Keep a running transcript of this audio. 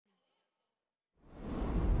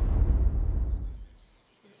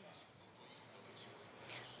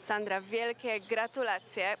Sandra, wielkie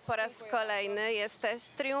gratulacje. Po raz kolejny jesteś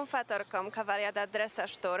triumfatorką Cavaliada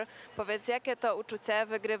Dressage Tour. Powiedz, jakie to uczucie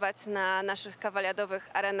wygrywać na naszych cavaliadowych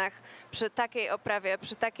arenach przy takiej oprawie,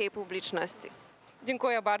 przy takiej publiczności?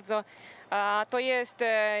 Dziękuję bardzo. To jest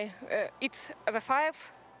it's the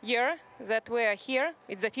fifth year that we are here.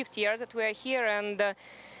 It's the fifth year that we are here, and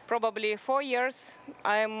probably 4 years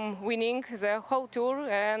I'm winning the whole tour,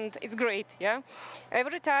 and it's great. Yeah,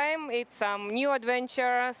 every time it's some new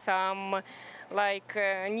adventure, some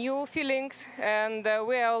new feelings, and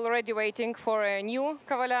we are already waiting for a new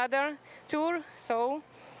Cavaliada tour. So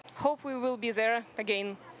hope we will be there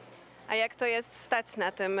again. A jak to jest stać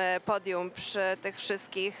na tym podium przy tych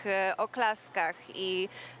wszystkich oklaskach i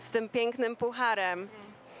z tym pięknym pucharem?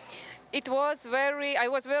 I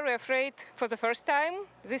was very afraid for the first time.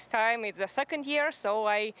 This time it's the second year, so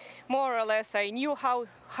I more or less I knew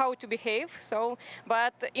how to behave. So,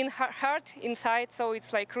 but in heart, inside, so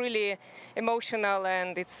it's like really emotional,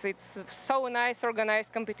 and it's so nice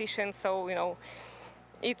organized competition. So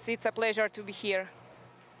it's a pleasure to be here.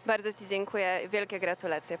 Bardzo Ci dziękuję. Wielkie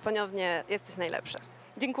gratulacje. Ponownie jesteś najlepsza.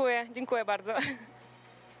 Dziękuję bardzo.